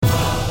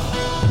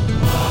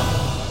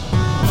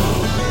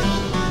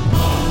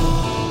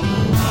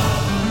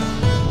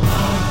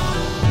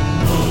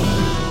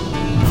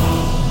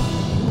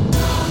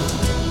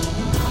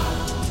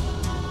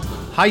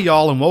Hi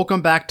y'all, and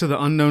welcome back to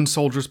the Unknown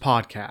Soldiers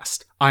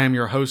podcast. I am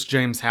your host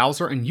James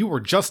Hauser, and you are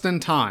just in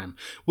time.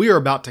 We are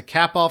about to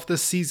cap off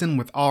this season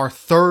with our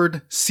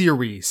third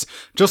series.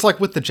 Just like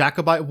with the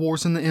Jacobite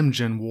Wars and the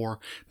Imgen War,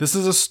 this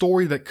is a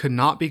story that could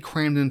not be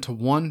crammed into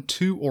 1,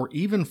 2, or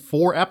even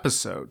 4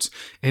 episodes,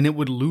 and it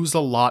would lose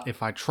a lot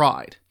if I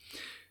tried.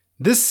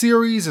 This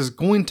series is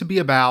going to be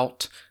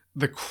about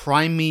the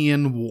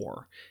Crimean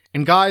War.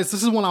 And guys,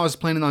 this is what I was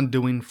planning on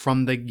doing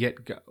from the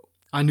get-go.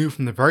 I knew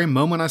from the very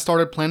moment I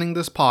started planning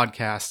this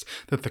podcast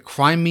that the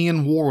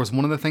Crimean War was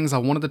one of the things I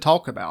wanted to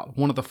talk about,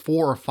 one of the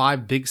 4 or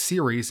 5 big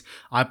series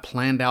I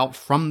planned out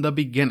from the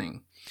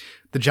beginning.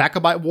 The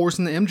Jacobite Wars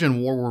and the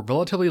Imgen War were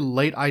relatively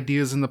late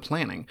ideas in the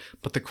planning,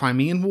 but the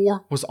Crimean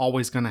War was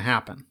always going to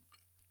happen.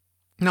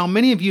 Now,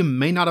 many of you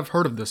may not have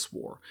heard of this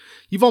war.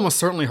 You've almost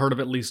certainly heard of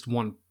at least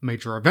one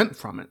major event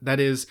from it, that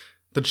is,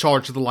 the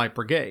Charge of the Light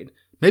Brigade.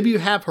 Maybe you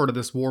have heard of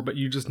this war, but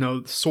you just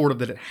know sort of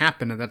that it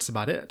happened and that's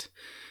about it.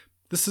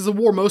 This is a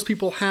war most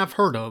people have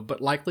heard of,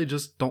 but likely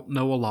just don't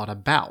know a lot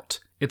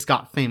about. It's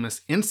got famous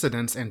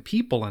incidents and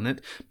people in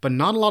it, but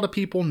not a lot of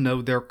people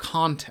know their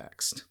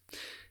context.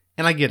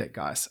 And I get it,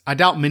 guys. I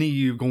doubt many of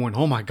you going,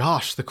 oh my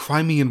gosh, the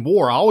Crimean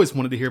War, I always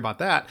wanted to hear about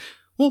that.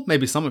 Well,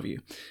 maybe some of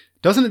you.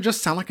 Doesn't it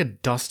just sound like a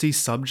dusty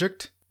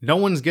subject? No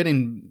one's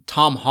getting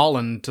Tom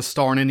Holland to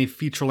star in any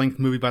feature-length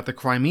movie about the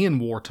Crimean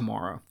War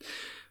tomorrow.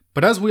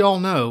 But as we all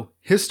know,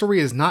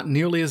 history is not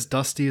nearly as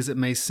dusty as it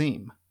may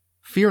seem.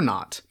 Fear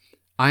not.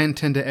 I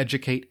intend to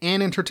educate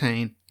and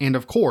entertain, and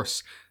of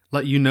course,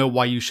 let you know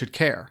why you should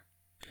care.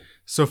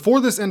 So for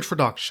this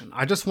introduction,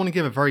 I just want to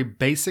give a very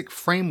basic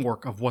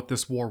framework of what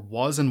this war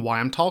was and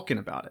why I'm talking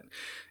about it.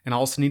 And I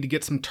also need to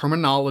get some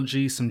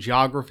terminology, some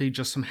geography,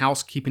 just some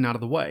housekeeping out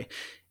of the way.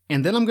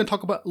 And then I'm going to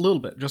talk about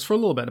just for a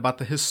little bit, about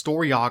the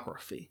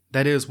historiography.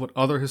 That is, what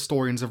other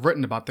historians have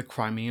written about the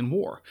Crimean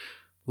War.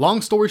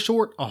 Long story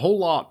short, a whole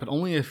lot, but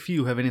only a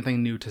few have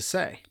anything new to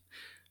say.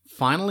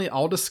 Finally,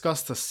 I'll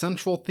discuss the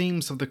central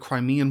themes of the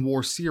Crimean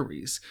War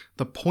series,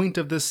 the point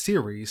of this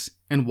series,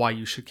 and why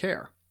you should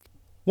care.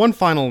 One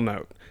final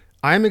note.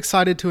 I am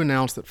excited to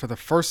announce that for the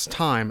first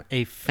time,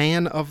 a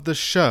fan of the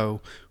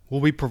show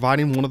will be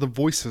providing one of the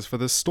voices for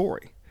this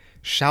story.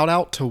 Shout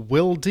out to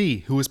Will D,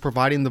 who is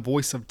providing the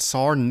voice of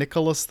Tsar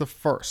Nicholas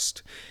I.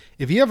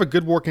 If you have a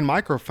good working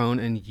microphone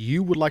and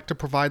you would like to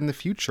provide in the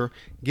future,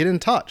 get in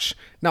touch.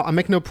 Now, I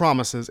make no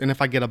promises, and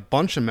if I get a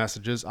bunch of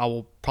messages, I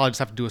will probably just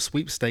have to do a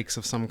sweepstakes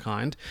of some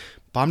kind,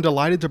 but I'm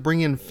delighted to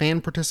bring in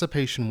fan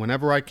participation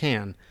whenever I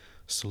can,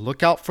 so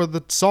look out for the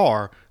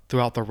Tsar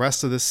throughout the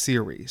rest of this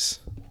series.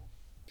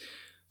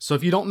 So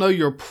if you don't know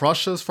your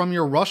Prussias from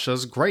your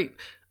Russias, great,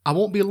 I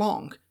won't be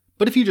long.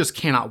 But if you just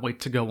cannot wait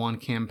to go on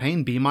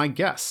campaign, be my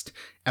guest.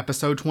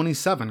 Episode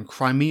 27,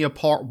 Crimea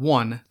Part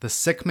 1, The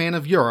Sick Man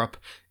of Europe,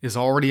 is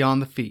already on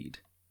the feed.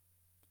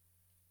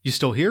 You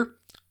still here?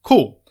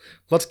 Cool.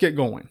 Let's get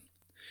going.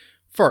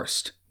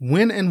 First,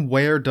 when and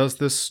where does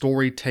this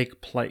story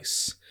take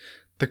place?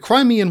 The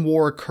Crimean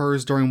War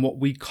occurs during what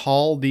we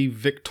call the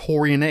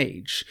Victorian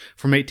Age,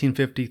 from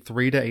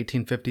 1853 to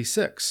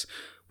 1856,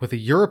 with a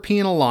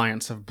European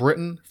alliance of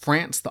Britain,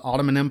 France, the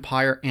Ottoman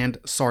Empire, and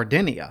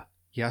Sardinia,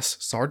 yes,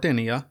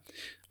 Sardinia,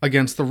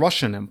 against the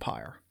Russian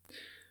Empire.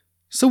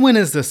 So when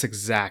is this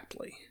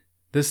exactly?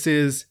 This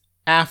is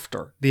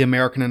after the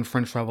American and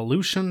French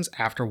Revolutions,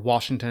 after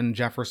Washington,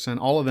 Jefferson,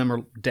 all of them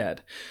are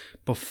dead,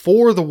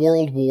 before the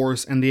World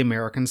Wars and the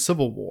American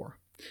Civil War.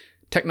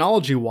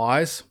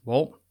 Technology-wise,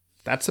 well,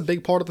 that's a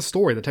big part of the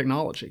story, the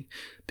technology,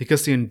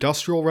 because the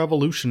Industrial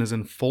Revolution is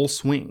in full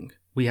swing.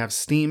 We have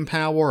steam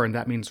power, and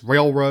that means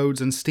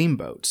railroads and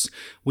steamboats.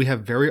 We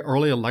have very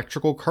early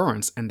electrical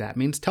currents, and that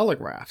means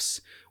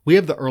telegraphs. We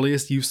have the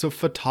earliest use of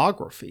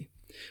photography.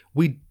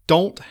 We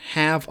don't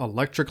have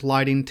electric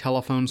lighting,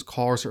 telephones,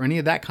 cars, or any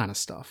of that kind of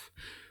stuff.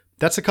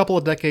 That's a couple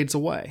of decades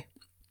away.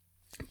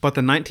 But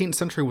the 19th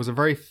century was a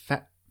very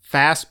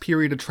fast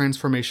period of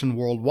transformation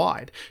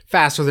worldwide,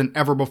 faster than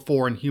ever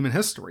before in human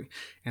history,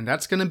 and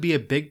that's going to be a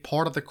big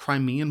part of the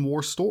Crimean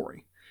War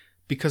story.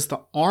 Because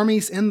the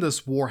armies in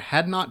this war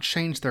had not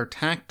changed their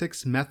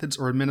tactics, methods,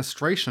 or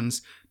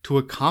administrations to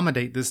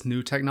accommodate this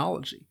new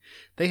technology.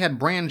 They had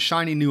brand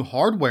shiny new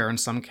hardware in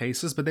some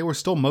cases, but they were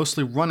still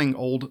mostly running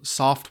old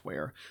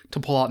software, to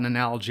pull out an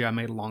analogy I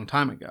made a long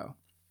time ago.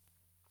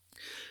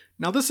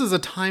 Now, this is a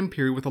time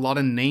period with a lot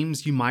of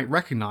names you might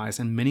recognize,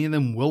 and many of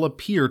them will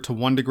appear to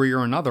one degree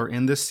or another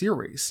in this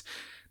series.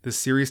 This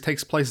series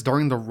takes place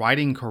during the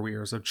writing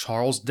careers of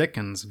Charles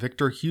Dickens,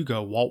 Victor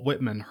Hugo, Walt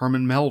Whitman,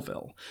 Herman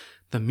Melville,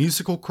 the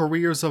musical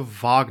careers of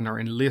Wagner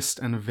and Liszt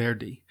and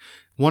Verdi.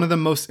 One of the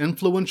most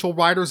influential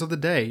writers of the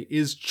day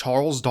is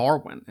Charles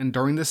Darwin, and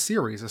during this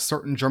series, a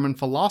certain German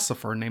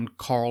philosopher named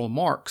Karl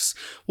Marx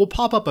will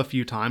pop up a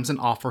few times and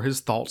offer his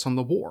thoughts on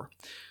the war.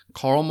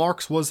 Karl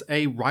Marx was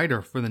a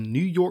writer for the New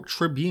York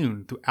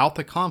Tribune throughout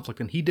the conflict,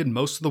 and he did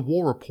most of the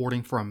war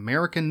reporting for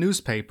American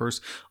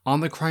newspapers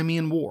on the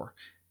Crimean War.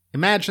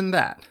 Imagine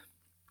that.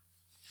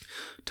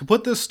 To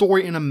put this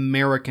story in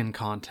American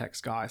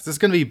context, guys, this is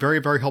going to be very,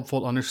 very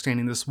helpful to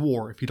understanding this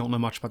war if you don't know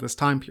much about this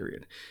time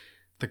period.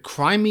 The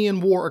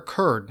Crimean War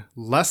occurred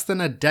less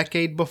than a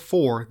decade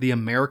before the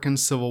American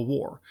Civil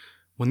War.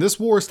 When this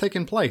war is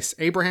taking place,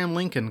 Abraham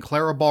Lincoln,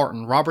 Clara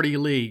Barton, Robert E.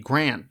 Lee,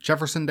 Grant,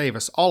 Jefferson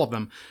Davis, all of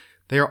them,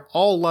 they are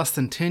all less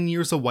than 10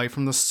 years away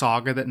from the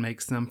saga that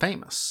makes them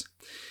famous.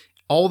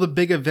 All the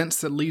big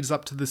events that leads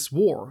up to this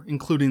war,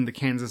 including the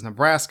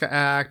Kansas-Nebraska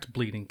Act,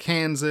 Bleeding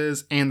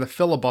Kansas, and the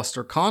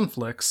filibuster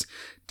conflicts,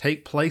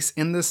 take place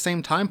in this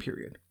same time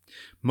period.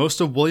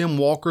 Most of William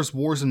Walker's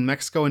wars in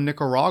Mexico and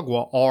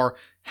Nicaragua are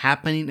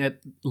happening at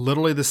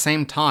literally the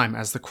same time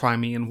as the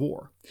Crimean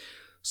War.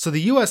 So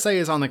the USA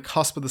is on the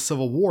cusp of the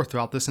Civil War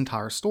throughout this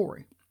entire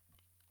story.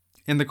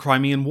 And the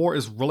Crimean War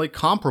is really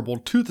comparable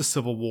to the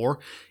Civil War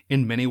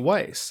in many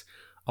ways.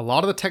 A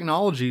lot of the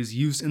technologies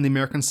used in the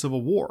American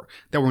Civil War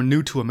that were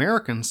new to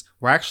Americans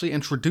were actually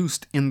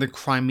introduced in the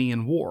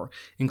Crimean War,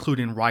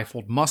 including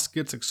rifled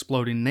muskets,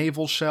 exploding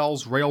naval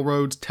shells,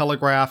 railroads,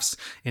 telegraphs,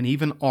 and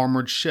even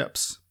armored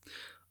ships.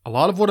 A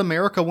lot of what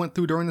America went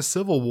through during the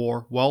Civil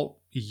War, well,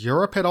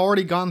 Europe had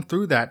already gone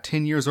through that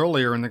 10 years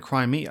earlier in the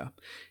Crimea.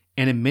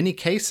 And in many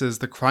cases,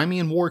 the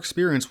Crimean War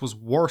experience was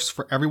worse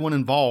for everyone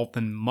involved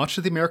than much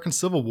of the American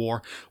Civil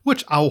War,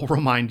 which I will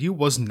remind you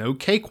was no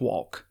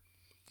cakewalk.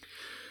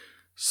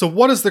 So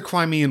what is the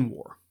Crimean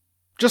War?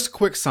 Just a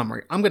quick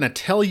summary. I'm going to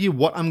tell you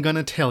what I'm going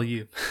to tell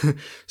you.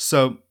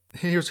 So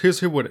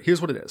here's what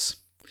it is.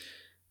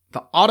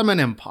 The Ottoman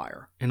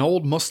Empire, an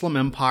old Muslim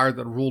empire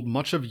that ruled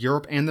much of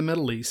Europe and the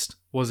Middle East,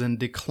 was in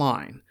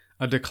decline,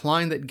 a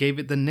decline that gave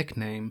it the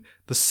nickname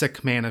the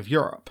Sick Man of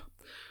Europe.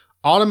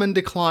 Ottoman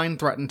decline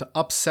threatened to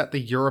upset the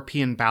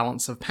European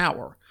balance of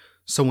power,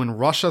 so when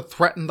Russia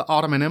threatened the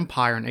Ottoman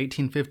Empire in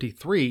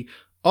 1853,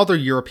 other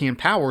European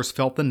powers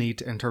felt the need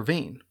to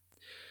intervene.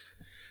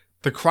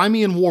 The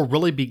Crimean War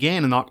really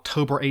began in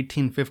October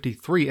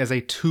 1853 as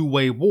a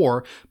two-way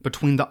war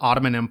between the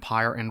Ottoman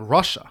Empire and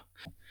Russia.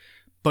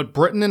 But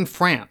Britain and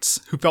France,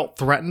 who felt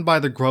threatened by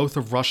the growth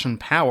of Russian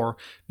power,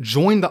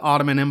 joined the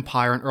Ottoman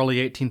Empire in early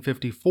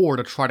 1854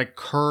 to try to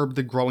curb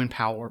the growing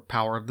power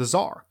of the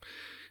Tsar.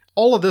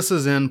 All of this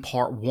is in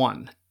Part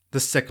 1,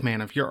 The Sick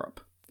Man of Europe.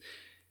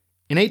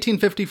 In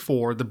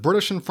 1854, the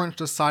British and French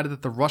decided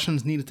that the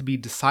Russians needed to be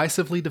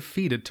decisively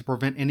defeated to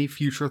prevent any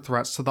future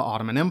threats to the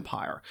Ottoman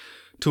Empire.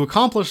 To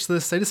accomplish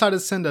this, they decided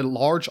to send a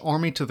large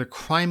army to the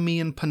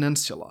Crimean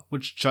Peninsula,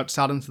 which juts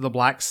out into the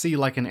Black Sea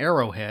like an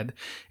arrowhead,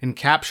 and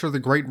capture the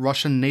great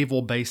Russian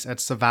naval base at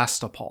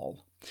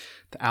Sevastopol.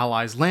 The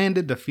Allies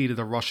landed, defeated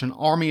the Russian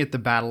army at the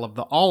Battle of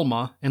the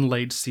Alma, and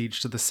laid siege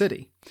to the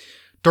city.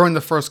 During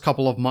the first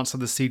couple of months of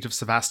the siege of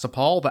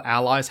Sevastopol, the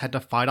Allies had to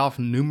fight off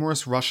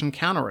numerous Russian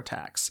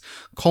counterattacks,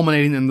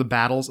 culminating in the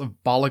battles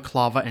of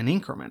Balaclava and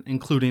Inkerman,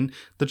 including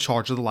the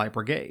Charge of the Light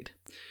Brigade.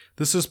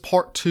 This is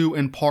Part 2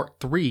 and Part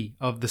 3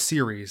 of the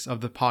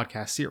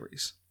podcast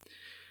series.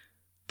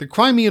 The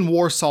Crimean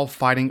War saw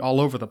fighting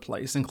all over the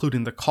place,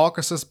 including the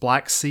Caucasus,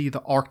 Black Sea,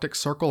 the Arctic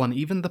Circle, and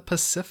even the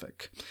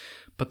Pacific.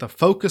 But the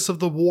focus of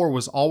the war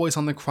was always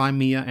on the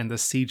Crimea and the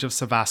siege of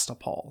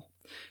Sevastopol.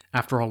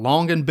 After a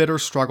long and bitter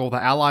struggle,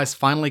 the Allies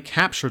finally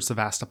captured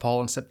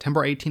Sevastopol in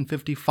September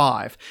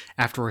 1855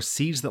 after a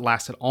siege that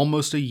lasted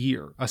almost a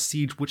year, a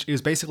siege which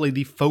is basically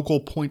the focal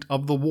point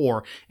of the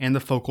war and the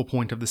focal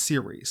point of the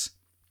series.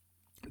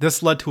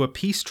 This led to a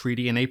peace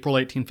treaty in April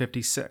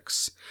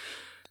 1856.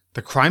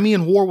 The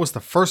Crimean War was the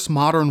first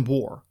modern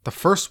war, the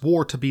first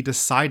war to be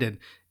decided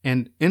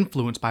and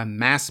influenced by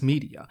mass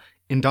media,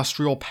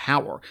 industrial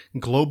power,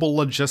 global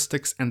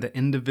logistics, and the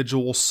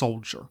individual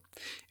soldier.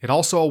 It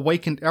also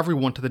awakened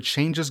everyone to the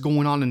changes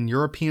going on in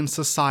European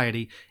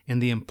society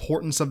and the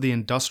importance of the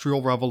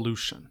Industrial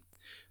Revolution.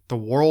 The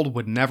world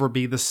would never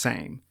be the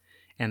same,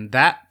 and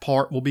that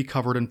part will be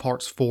covered in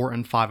parts 4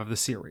 and 5 of the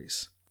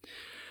series.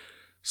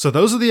 So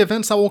those are the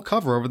events I will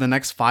cover over the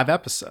next 5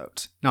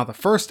 episodes. Now the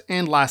first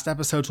and last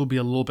episodes will be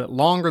a little bit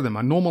longer than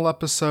my normal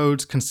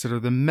episodes, consider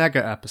them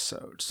mega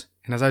episodes.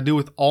 And as I do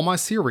with all my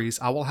series,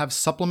 I will have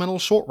supplemental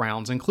short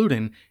rounds,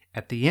 including,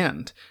 at the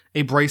end,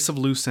 a brace of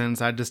loose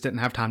ends I just didn't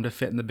have time to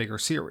fit in the bigger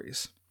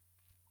series.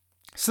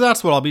 So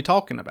that's what I'll be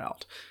talking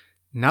about.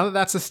 Now that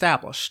that's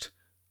established,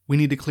 we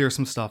need to clear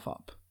some stuff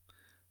up.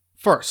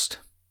 First,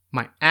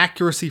 my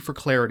accuracy for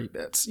clarity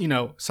bits.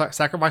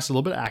 Sacrifice a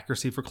little bit of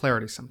accuracy for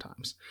clarity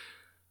sometimes.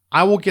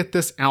 I will get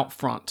this out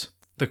front.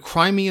 The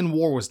Crimean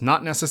War was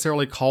not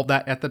necessarily called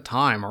that at the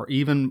time, or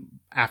even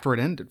after it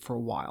ended for a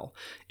while.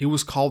 It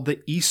was called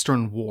the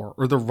Eastern War,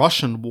 or the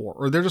Russian War,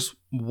 or there just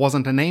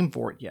wasn't a name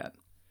for it yet.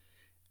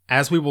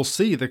 As we will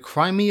see, the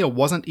Crimea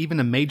wasn't even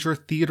a major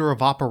theater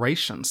of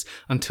operations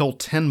until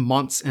 10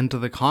 months into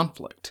the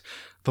conflict.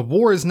 The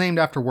war is named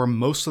after where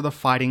most of the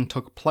fighting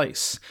took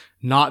place,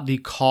 not the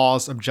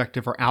cause,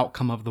 objective, or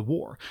outcome of the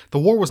war. The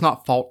war was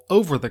not fought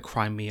over the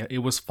Crimea, it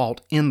was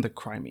fought in the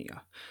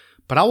Crimea.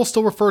 But I will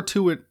still refer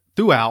to it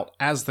throughout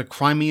as the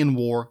Crimean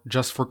War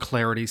just for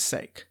clarity's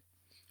sake.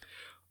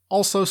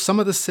 Also, some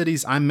of the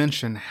cities I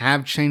mentioned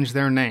have changed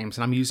their names,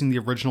 and I'm using the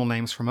original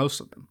names for most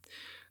of them.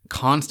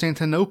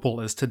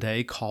 Constantinople is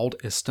today called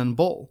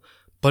Istanbul.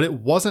 but it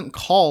wasn't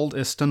called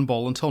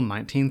Istanbul until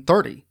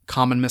 1930.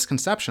 Common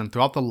misconception: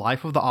 throughout the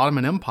life of the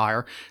Ottoman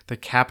Empire, the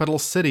capital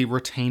city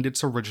retained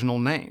its original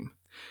name.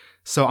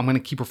 So I'm going to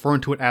keep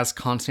referring to it as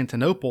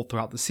Constantinople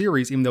throughout the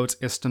series, even though it's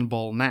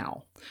Istanbul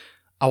now.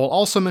 I will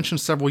also mention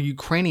several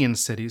Ukrainian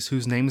cities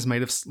whose names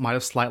might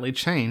have slightly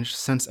changed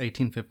since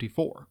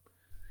 1854.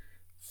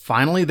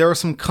 Finally, there are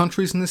some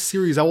countries in this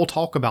series I will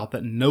talk about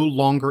that no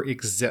longer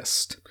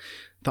exist.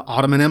 The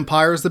Ottoman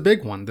Empire is the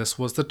big one. This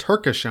was the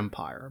Turkish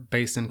Empire,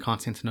 based in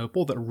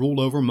Constantinople, that ruled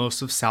over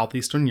most of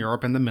southeastern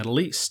Europe and the Middle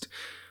East.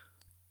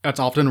 It's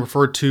often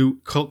referred to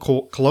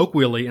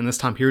colloquially in this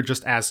time period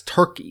just as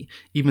Turkey,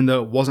 even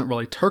though it wasn't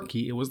really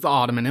Turkey, it was the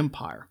Ottoman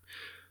Empire.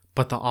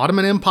 But the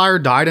Ottoman Empire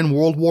died in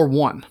World War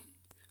I.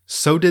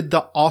 So did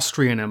the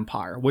Austrian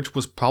Empire, which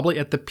was probably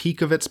at the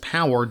peak of its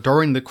power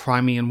during the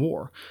Crimean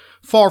War.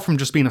 Far from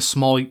just being a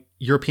small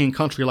European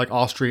country like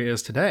Austria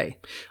is today,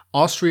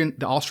 the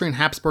Austrian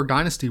Habsburg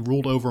dynasty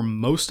ruled over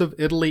most of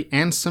Italy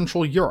and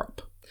Central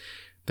Europe.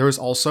 There is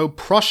also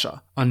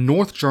Prussia, a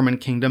North German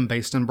kingdom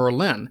based in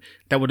Berlin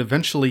that would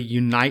eventually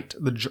unite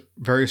the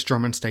various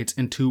German states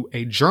into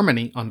a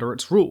Germany under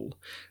its rule.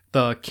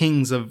 The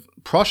kings of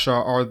Prussia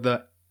are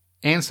the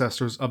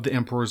ancestors of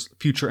the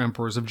future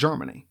emperors of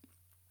Germany.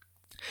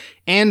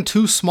 And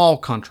two small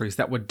countries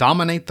that would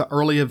dominate the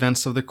early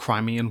events of the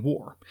Crimean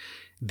War.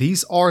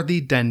 These are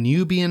the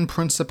Danubian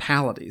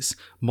principalities,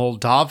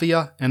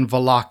 Moldavia and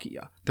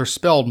Wallachia. They're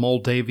spelled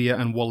Moldavia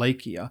and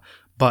Wallachia,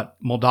 but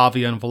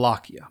Moldavia and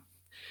Wallachia.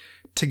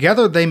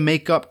 Together, they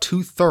make up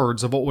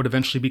 2/3 of what would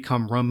eventually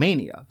become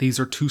Romania. These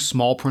are two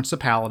small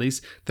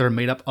principalities that are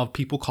made up of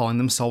people calling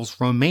themselves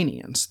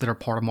Romanians that are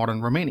part of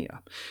modern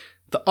Romania.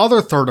 The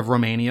other third of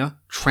Romania,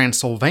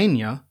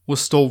 Transylvania, was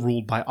still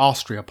ruled by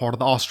Austria, part of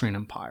the Austrian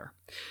Empire.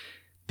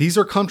 These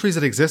are countries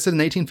that existed in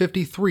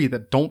 1853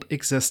 that don't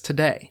exist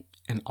today,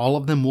 and all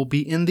of them will be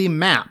in the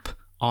map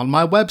on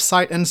my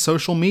website and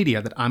social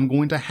media that I'm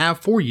going to have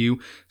for you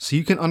so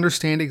you can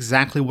understand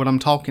exactly what I'm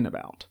talking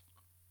about.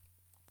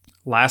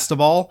 Last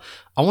of all,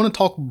 I want to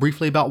talk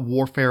briefly about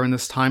warfare in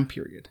this time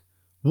period.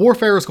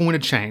 Warfare is going to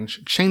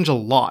change a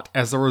lot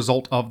as a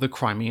result of the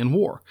Crimean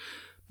War,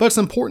 but it's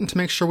important to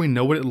make sure we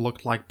know what it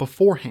looked like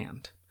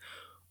beforehand.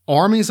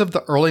 Armies of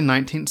the early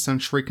 19th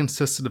century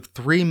consisted of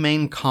three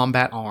main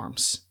combat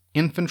arms: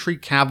 infantry,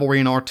 cavalry,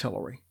 and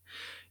artillery.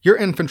 Your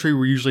infantry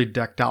were usually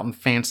decked out in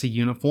fancy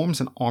uniforms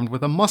and armed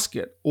with a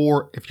musket,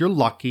 or, if you're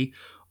lucky,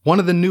 one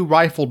of the new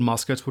rifled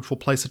muskets which will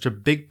play such a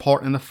big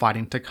part in the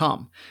fighting to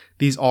come.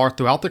 These are,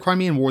 throughout the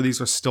Crimean War, these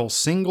are still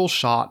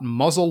single-shot,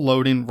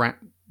 muzzle-loading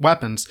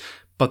weapons,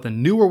 but the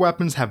newer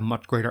weapons have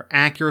much greater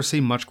accuracy,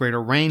 much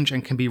greater range,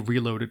 and can be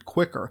reloaded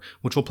quicker,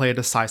 which will play a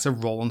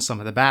decisive role in some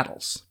of the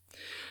battles.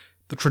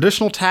 The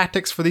traditional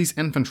tactics for these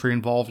infantry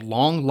involved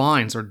long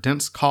lines or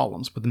dense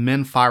columns, with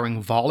men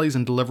firing volleys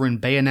and delivering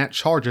bayonet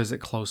charges at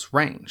close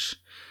range.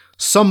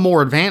 Some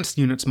more advanced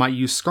units might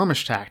use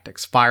skirmish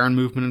tactics, fire and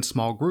movement in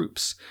small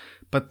groups,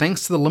 but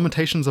thanks to the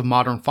limitations of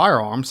modern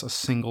firearms, a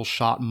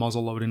single-shot,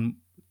 muzzle-loading,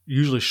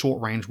 usually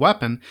short-range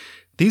weapon,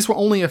 these were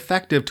only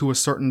effective to a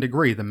certain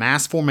degree. The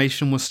mass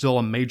formation was still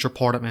a major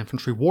part of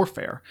infantry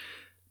warfare,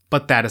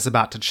 but that is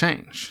about to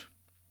change.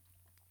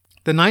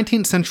 The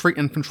 19th century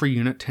infantry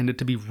unit tended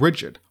to be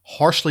rigid,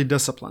 harshly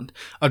disciplined,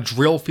 a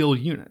drill field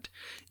unit.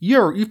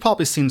 You've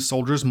probably seen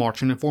soldiers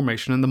marching in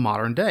formation in the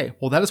modern day.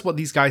 Well, that is what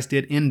these guys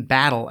did in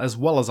battle as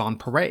well as on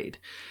parade.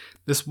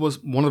 This was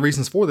one of the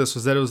reasons for this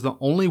was that it was the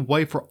only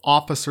way for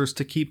officers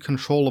to keep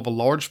control of a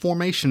large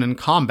formation in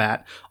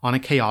combat on a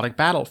chaotic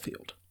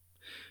battlefield.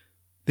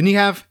 Then you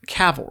have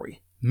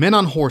cavalry, men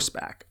on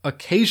horseback,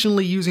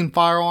 occasionally using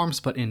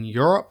firearms, but in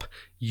Europe,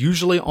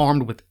 usually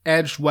armed with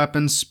edged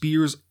weapons,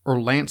 spears,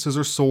 or lances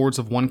or swords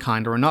of one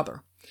kind or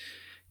another.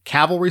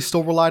 Cavalry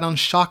still relied on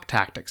shock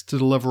tactics to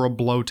deliver a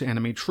blow to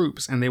enemy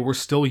troops, and they were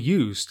still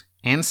used,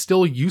 and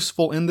still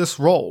useful in this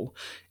role,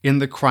 in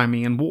the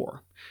Crimean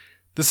War.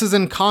 This is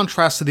in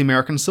contrast to the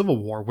American Civil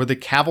War, where the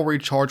cavalry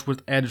charged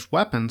with edged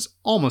weapons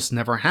almost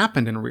never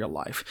happened in real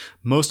life.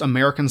 Most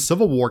American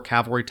Civil War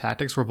cavalry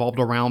tactics revolved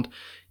around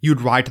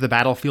you'd ride to the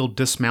battlefield,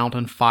 dismount,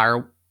 and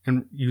fire,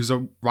 and use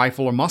a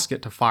rifle or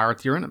musket to fire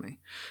at your enemy.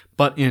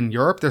 But in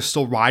Europe, they're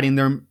still riding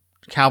their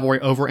cavalry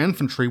over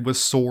infantry with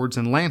swords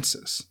and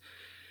lances.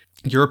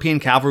 European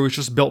cavalry was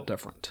just built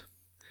different.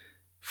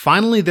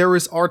 Finally, there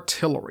is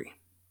artillery.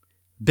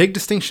 Big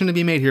distinction to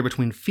be made here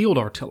between field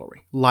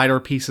artillery, lighter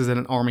pieces that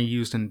an army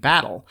used in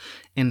battle,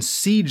 and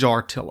siege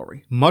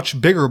artillery,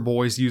 much bigger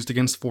boys used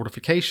against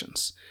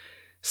fortifications.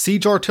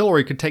 Siege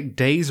artillery could take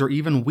days or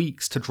even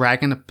weeks to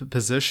drag into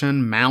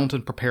position, mount,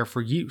 and prepare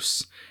for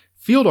use.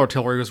 Field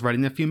artillery was ready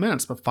in a few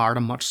minutes, but fired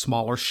a much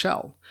smaller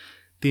shell.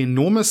 The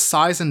enormous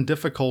size and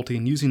difficulty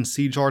in using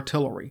siege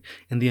artillery,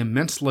 and the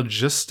immense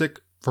logistic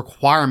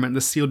requirement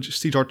the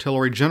siege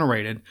artillery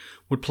generated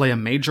would play a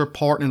major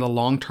part in the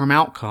long-term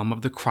outcome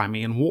of the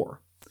Crimean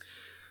War.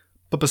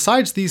 But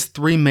besides these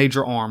three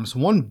major arms,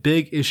 one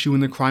big issue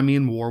in the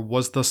Crimean War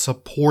was the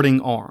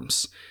supporting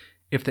arms.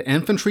 If the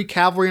infantry,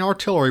 cavalry, and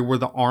artillery were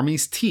the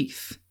army's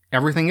teeth,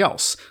 Everything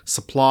else,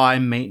 supply,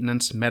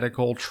 maintenance,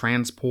 medical,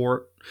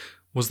 transport,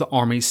 was the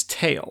army's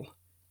tail.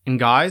 And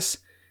guys,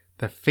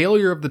 the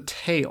failure of the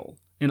tail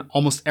in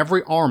almost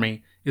every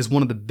army is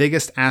one of the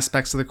biggest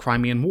aspects of the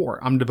Crimean War.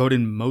 I'm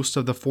devoting most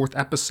of the 4th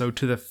episode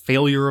to the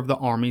failure of the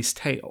army's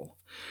tail.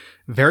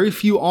 Very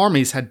few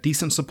armies had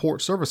decent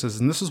support services,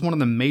 and this is one of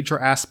the major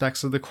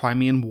aspects of the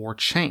Crimean War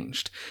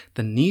changed.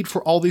 The need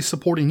for all these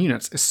supporting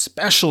units,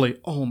 especially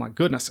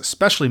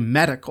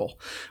medical,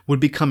 would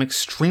become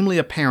extremely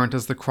apparent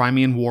as the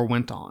Crimean War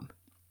went on.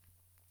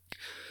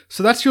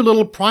 So that's your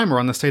little primer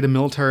on the state of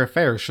military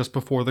affairs just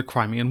before the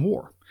Crimean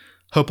War.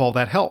 Hope all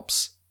that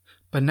helps.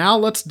 But now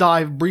let's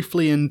dive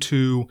briefly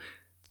into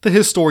the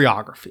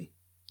historiography.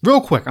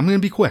 Real quick, I'm going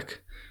to be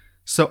quick.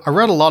 So I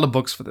read a lot of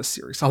books for this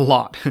series, a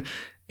lot.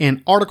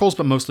 And articles,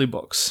 but mostly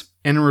books.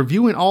 And in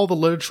reviewing all the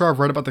literature I've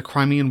read about the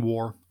Crimean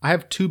War, I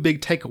have 2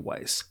 big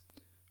takeaways.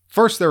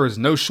 First, there is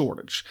no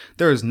shortage.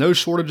 There is no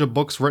shortage of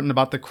books written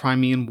about the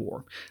Crimean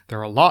War.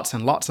 There are lots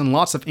and lots and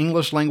lots of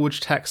English language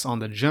texts on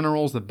the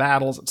generals, the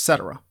battles,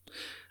 etc.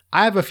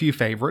 I have a few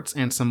favorites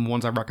and some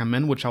ones I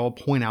recommend, which I will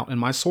point out in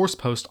my source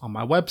post on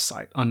my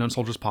website,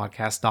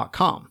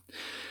 unknownsoldierspodcast.com.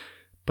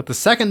 But the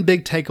second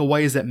big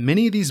takeaway is that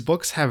many of these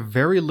books have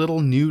very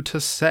little new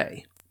to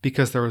say,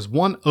 because there is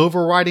one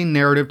overriding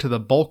narrative to the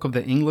bulk of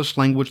the English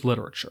language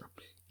literature.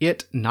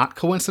 It, not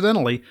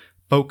coincidentally,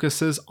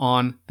 focuses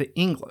on the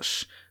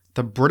English,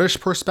 the British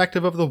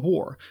perspective of the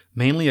war,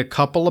 mainly a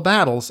couple of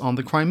battles on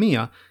the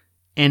Crimea,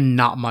 and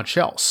not much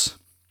else.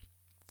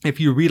 If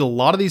you read a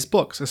lot of these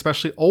books,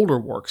 especially older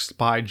works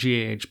by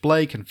G.A.H.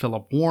 Blake and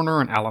Philip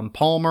Warner and Alan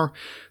Palmer,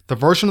 the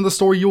version of the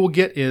story you will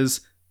get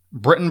is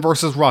Britain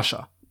versus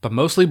Russia, but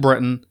mostly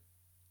Britain,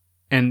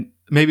 and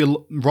maybe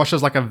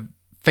Russia's like a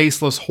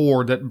faceless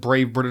horde that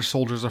brave British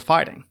soldiers are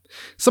fighting.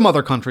 Some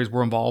other countries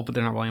were involved, but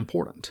they're not really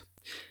important.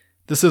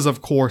 This is,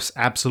 of course,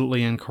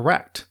 absolutely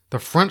incorrect. The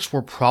French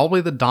were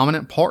probably the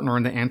dominant partner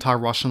in the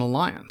anti-Russian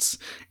alliance,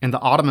 and the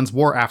Ottomans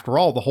were, after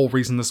all, the whole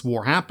reason this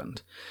war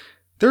happened.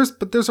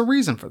 But there's a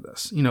reason for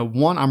this.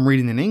 One, I'm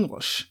reading in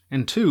English,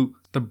 and 2,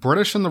 the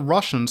British and the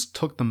Russians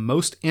took the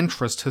most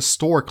interest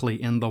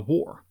historically in the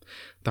war.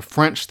 The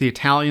French, the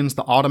Italians,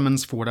 the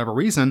Ottomans, for whatever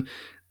reason,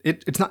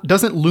 it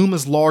doesn't loom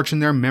as large in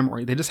their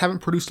memory. They just haven't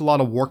produced a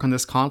lot of work on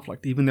this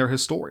conflict, even their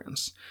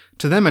historians.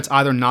 To them, it's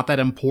either not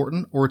that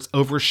important or it's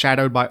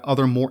overshadowed by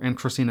other more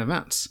interesting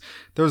events.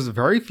 There's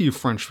very few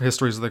French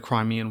histories of the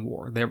Crimean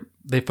War.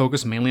 They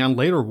focus mainly on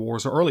later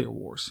wars or earlier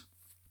wars.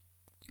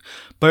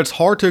 But it's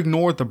hard to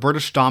ignore the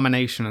British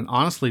domination and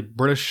honestly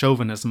British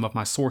chauvinism of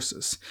my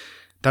sources.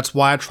 That's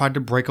why I tried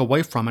to break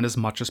away from it as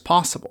much as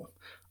possible.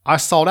 I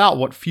sought out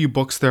what few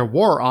books there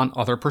were on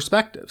other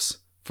perspectives.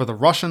 For the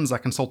Russians, I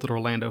consulted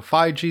Orlando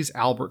Figes,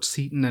 Albert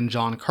Seton, and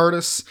John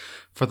Curtis.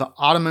 For the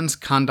Ottomans,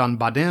 Kandan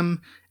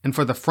Badim. And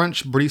for the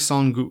French,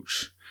 Brisson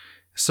Gouche.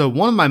 So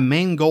one of my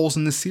main goals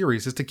in this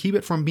series is to keep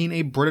it from being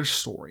a British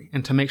story,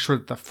 and to make sure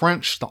that the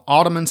French, the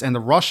Ottomans, and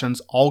the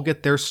Russians all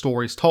get their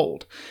stories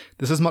told.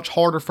 This is much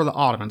harder for the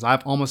Ottomans. I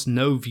have almost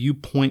no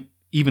viewpoint,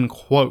 even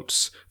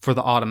quotes, for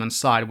the Ottoman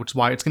side, which is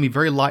why it's going to be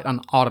very light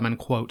on Ottoman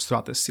quotes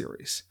throughout this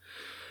series.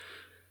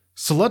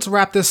 So let's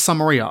wrap this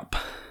summary up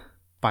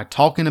by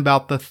talking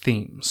about the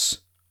themes.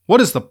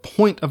 What is the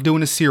point of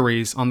doing a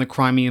series on the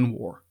Crimean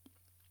War?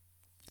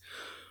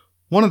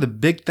 One of the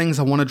big things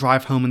I want to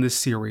drive home in this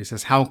series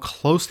is how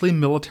closely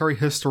military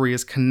history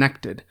is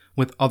connected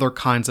with other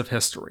kinds of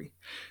history.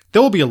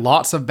 There will be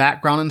lots of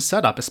background and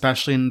setup,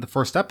 especially in the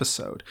first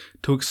episode,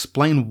 to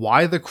explain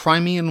why the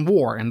Crimean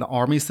War and the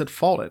armies that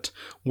fought it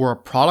were a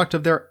product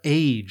of their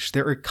age,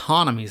 their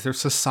economies, their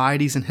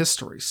societies, and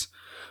histories.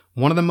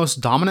 One of the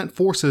most dominant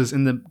forces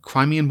in the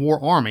Crimean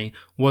War army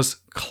was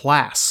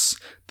class,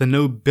 the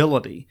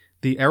nobility,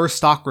 the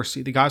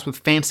aristocracy, the guys with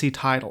fancy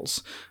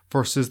titles,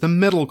 versus the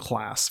middle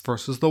class,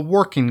 versus the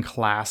working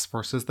class,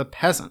 versus the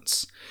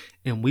peasants.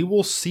 And we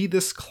will see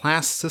this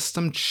class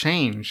system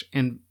change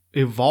and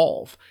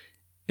evolve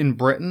in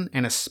Britain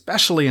and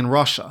especially in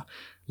Russia,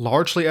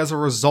 largely as a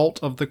result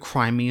of the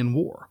Crimean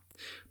War.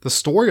 The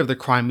story of the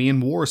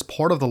Crimean War is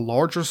part of the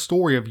larger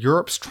story of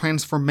Europe's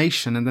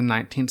transformation in the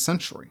 19th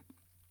century.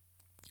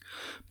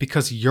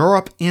 Because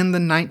Europe in the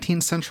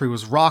 19th century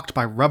was rocked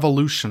by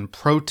revolution,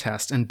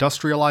 protest,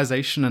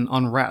 industrialization, and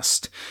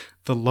unrest,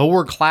 the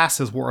lower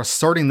classes were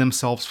asserting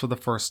themselves for the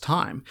first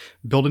time,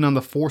 building on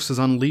the forces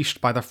unleashed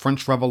by the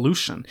French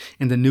Revolution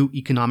and the new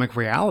economic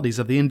realities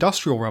of the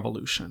Industrial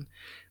Revolution.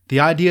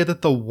 The idea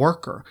that the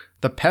worker,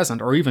 the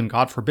peasant, or even,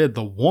 God forbid,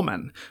 the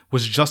woman,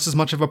 was just as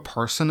much of a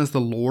person as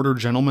the lord or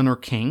gentleman or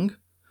king,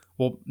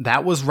 well,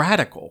 that was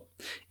radical.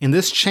 And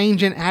this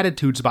change in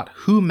attitudes about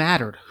who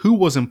mattered, who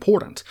was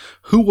important,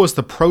 who was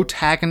the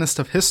protagonist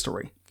of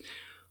history,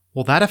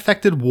 well, that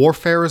affected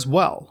warfare as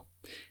well.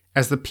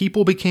 As the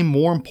people became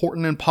more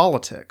important in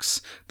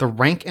politics, the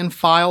rank and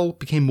file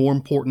became more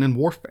important in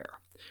warfare.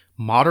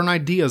 Modern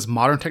ideas,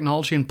 modern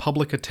technology, and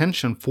public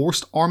attention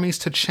forced armies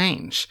to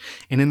change,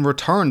 and in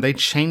return, they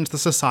changed the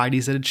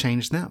societies that had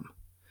changed them.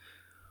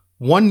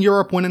 One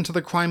Europe went into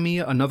the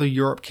Crimea, another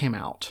Europe came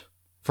out,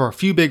 for a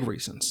few big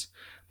reasons.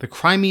 The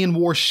Crimean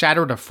War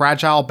shattered a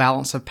fragile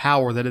balance of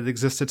power that had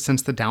existed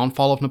since the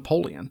downfall of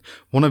Napoleon,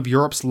 one of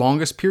Europe's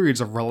longest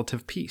periods of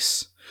relative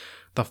peace.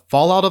 The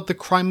fallout of the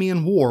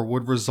Crimean War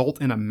would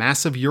result in a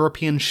massive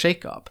European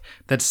shakeup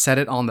that set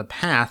it on the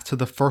path to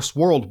the First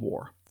World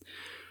War.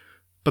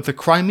 But the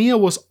Crimea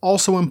was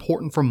also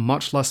important for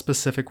much less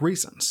specific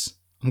reasons.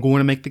 I'm going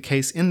to make the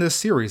case in this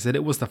series that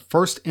it was the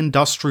first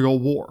industrial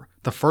war,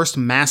 the first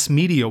mass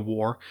media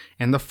war,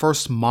 and the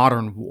first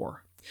modern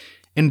war.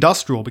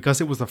 Industrial because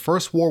it was the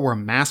first war where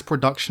mass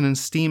production and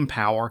steam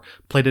power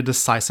played a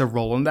decisive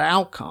role in the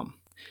outcome.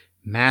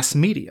 Mass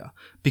media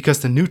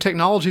because the new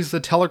technologies of the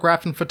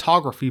telegraph and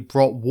photography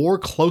brought war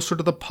closer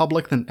to the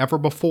public than ever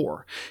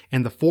before,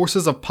 and the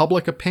forces of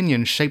public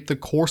opinion shaped the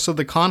course of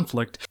the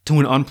conflict to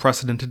an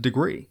unprecedented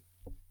degree.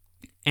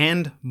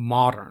 And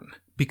modern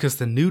because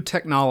the new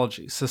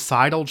technologies,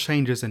 societal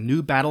changes, and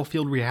new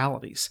battlefield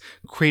realities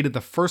created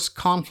the first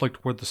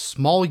conflict where the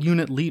small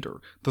unit leader,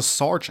 the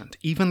sergeant,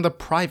 even the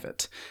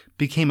private,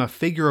 became a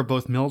figure of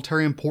both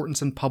military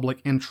importance and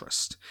public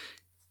interest.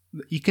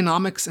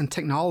 Economics and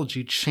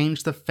technology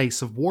changed the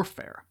face of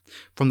warfare.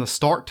 From the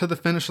start to the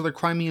finish of the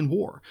Crimean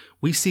War,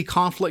 we see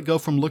conflict go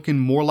from looking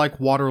more like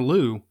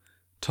Waterloo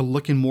to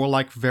looking more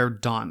like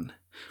Verdun,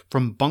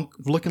 from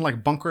looking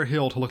like Bunker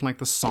Hill to looking like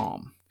the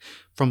Somme.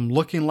 From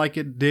looking like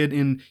it did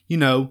in,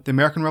 the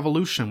American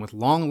Revolution with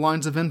long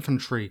lines of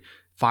infantry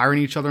firing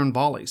each other in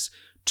volleys,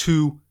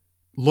 to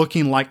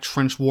looking like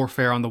trench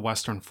warfare on the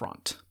Western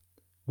Front.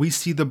 We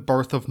see the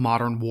birth of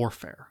modern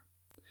warfare.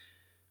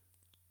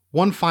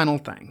 One final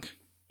thing.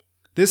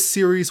 This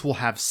series will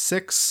have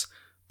 6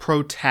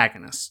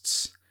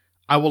 protagonists.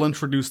 I will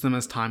introduce them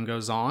as time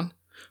goes on.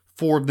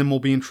 4 of them will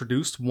be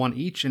introduced, 1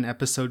 each, in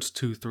episodes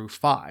 2 through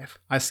 5.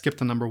 I skipped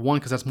the number 1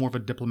 because that's more of a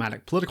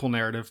diplomatic political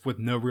narrative with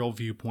no real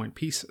viewpoint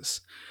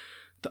pieces.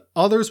 The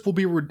others will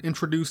be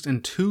introduced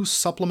in 2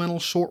 supplemental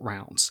short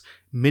rounds,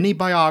 mini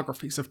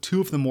biographies of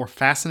 2 of the more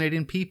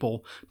fascinating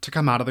people to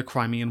come out of the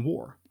Crimean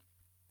War.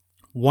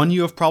 One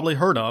you have probably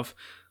heard of,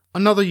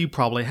 another you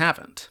probably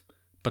haven't.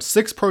 But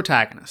 6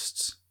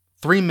 protagonists,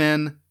 3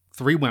 men,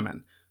 3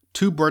 women,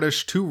 2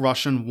 British, 2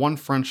 Russian, 1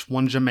 French,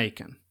 1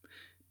 Jamaican.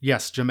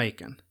 Yes,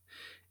 Jamaican.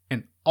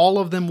 And all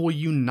of them will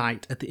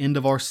unite at the end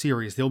of our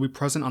series. They'll be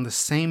present on the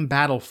same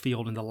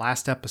battlefield in the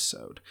last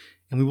episode,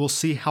 and we will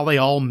see how they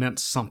all meant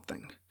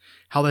something,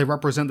 how they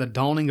represent the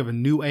dawning of a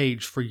new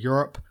age for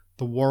Europe,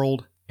 the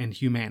world, and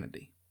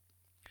humanity.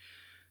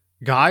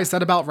 Guys,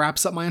 that about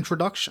wraps up my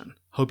introduction.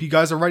 Hope you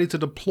guys are ready to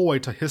deploy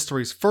to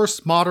history's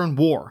first modern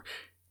war.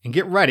 And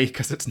get ready,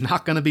 because it's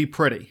not going to be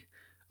pretty.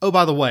 Oh,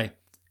 by the way,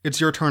 it's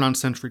your turn on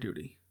sentry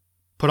duty.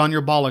 Put on your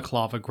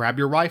balaclava, grab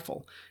your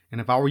rifle, and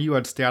if I were you,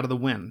 I'd stay out of the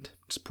wind.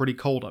 It's pretty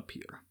cold up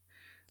here.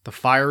 The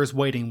fire is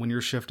waiting when your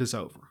shift is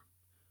over.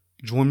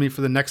 Join me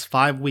for the next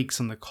 5 weeks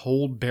on the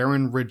cold,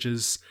 barren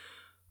ridges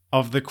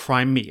of the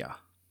Crimea.